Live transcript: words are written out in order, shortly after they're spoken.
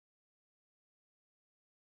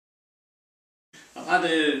I've had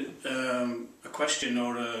a question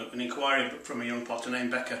or an inquiry from a young potter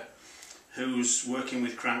named Becca who's working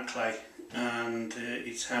with crank clay, and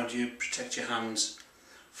it's how do you protect your hands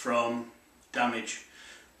from damage.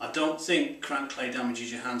 I don't think crank clay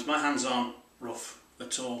damages your hands. My hands aren't rough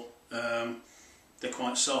at all. They're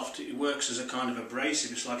quite soft. It works as a kind of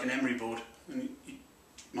abrasive. It's like an emery board. And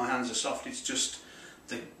my hands are soft. It's just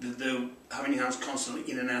the having your hands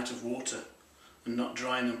constantly in and out of water and not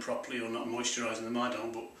drying them properly or not moisturising them. I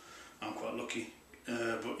don't, but I'm quite lucky.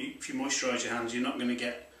 But if you moisturise your hands, you're not going to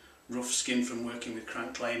get rough skin from working with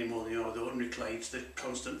crank clay any more than you are with ordinary clay. It's the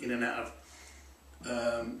constant in and out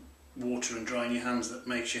of water and drying your hands that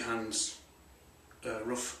makes your hands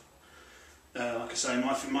rough. Like I say,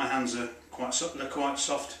 my hands are quite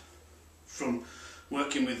soft from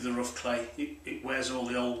working with the rough clay. It wears all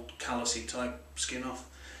the old callousy type skin off.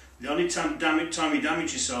 The only time you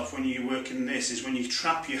damage yourself when you're working this is when you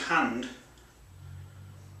trap your hand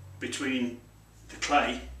between the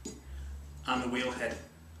clay and the wheel head.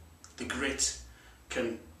 The grit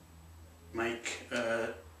can make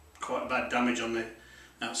quite bad damage on the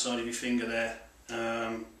outside of your finger there.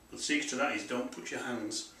 The secret to that is don't put your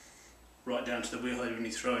hands right down to the wheel head when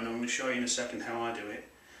you're throwing. I'm going to show you in a second how I do it.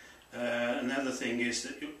 Another thing is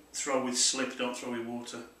that you throw with slip, don't throw with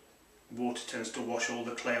water. Water tends to wash all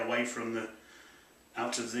the clay away from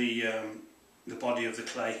out of the body of the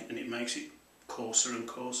clay, and it makes it coarser and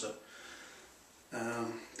coarser.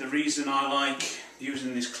 The reason I like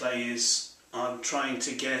using this clay is I'm trying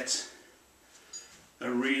to get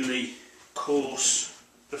a really coarse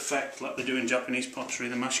effect like they do in Japanese pottery.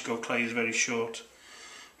 The Mashiko clay is very short.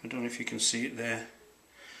 I don't know if you can see it there.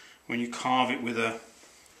 When you carve it with a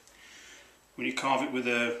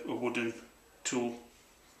wooden tool,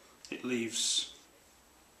 it leaves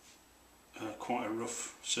quite a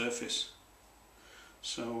rough surface.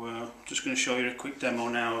 So I'm just going to show you a quick demo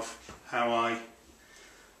now of how I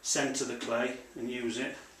centre the clay and use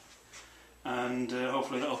it, and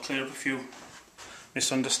hopefully that'll clear up a few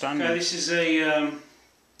misunderstandings. Okay,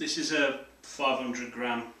 this is a 500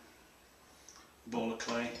 gram ball of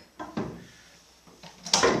clay. I'm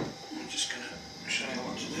just going to show you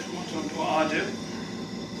what to do, what I do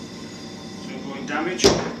to avoid damage.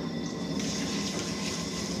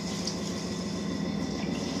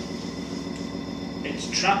 It's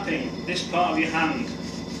trapping this part of your hand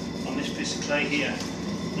on this piece of clay here.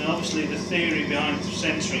 Now obviously the theory behind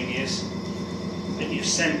centering is that you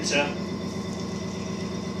centre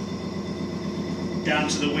down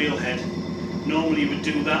to the wheel head. Normally you would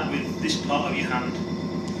do that with this part of your hand,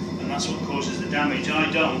 and that's what causes the damage. I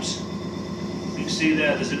don't. You can see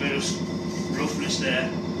there's a bit of roughness there.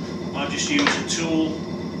 I just use a tool,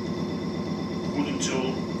 wooden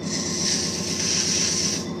tool,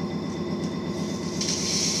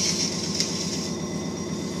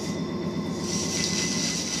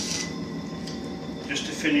 just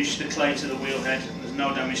to finish the clay to the wheel head. There's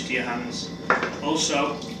no damage to your hands.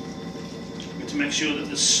 Also, to make sure that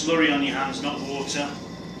there's slurry on your hands, not water,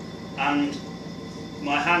 and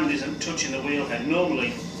my hand isn't touching the wheel head.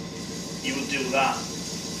 Normally you would do that,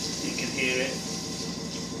 you can hear it,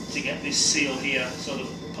 to get this seal here so the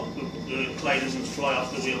clay doesn't fly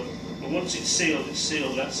off the wheel. But once it's sealed,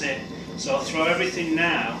 that's it. So I'll throw everything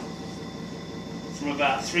now from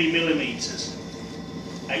about 3mm,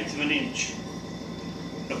 1/8 of an inch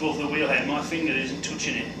above the wheel head. My finger isn't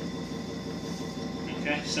touching it.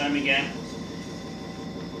 Okay, same again.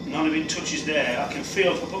 None of it touches there. I can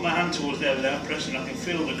feel, if I put my hand towards there without pressing, I can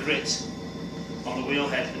feel the grit on the wheel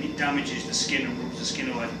head, and it damages the skin and rubs the skin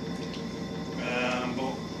away.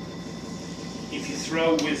 But if you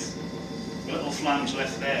throw with little flange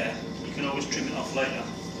left there, you can always trim it off later.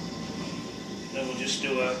 Then we'll just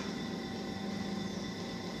do a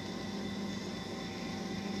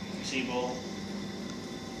T-ball.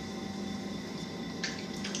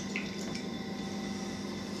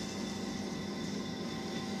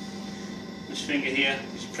 This finger here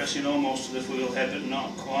is pressing almost to the wheel head, but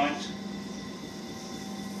not quite.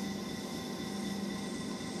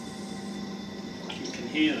 You can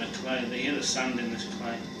hear the clay, you hear the sand in this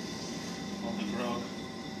clay, or the grog.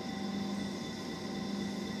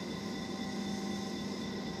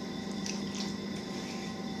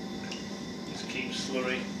 Just keep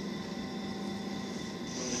slurry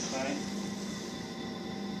on the clay.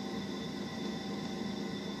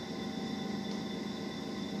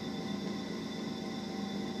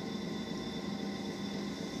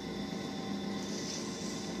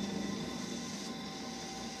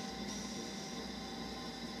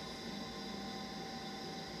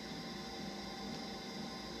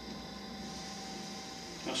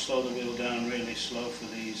 I slow the wheel down really slow for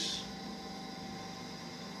these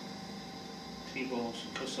keyboard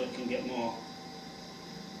because I can get more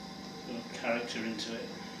character into it.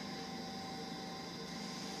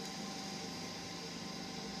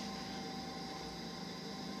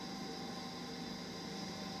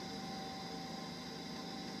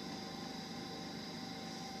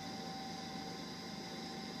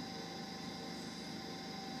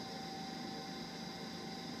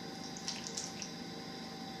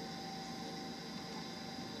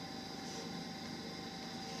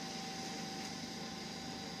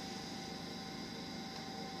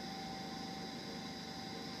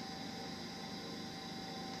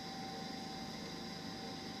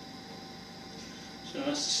 So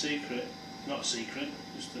that's the secret, not a secret,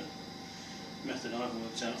 just the method I've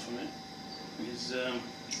worked out from it, is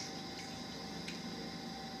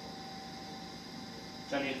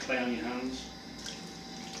plenty of clay on your hands,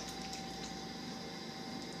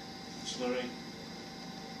 slurry,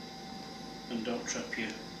 and don't trap your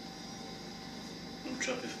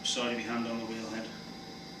side of your hand on the wheel head.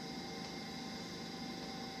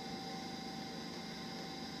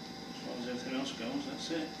 As far as everything else goes,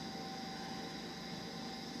 that's it.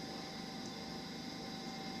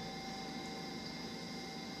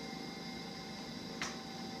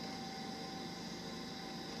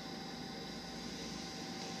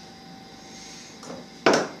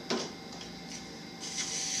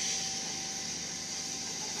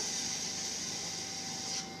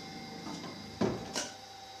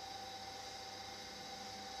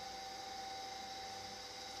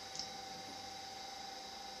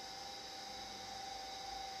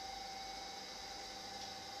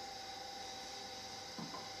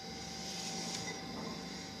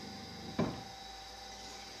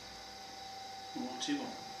 What do you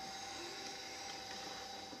want?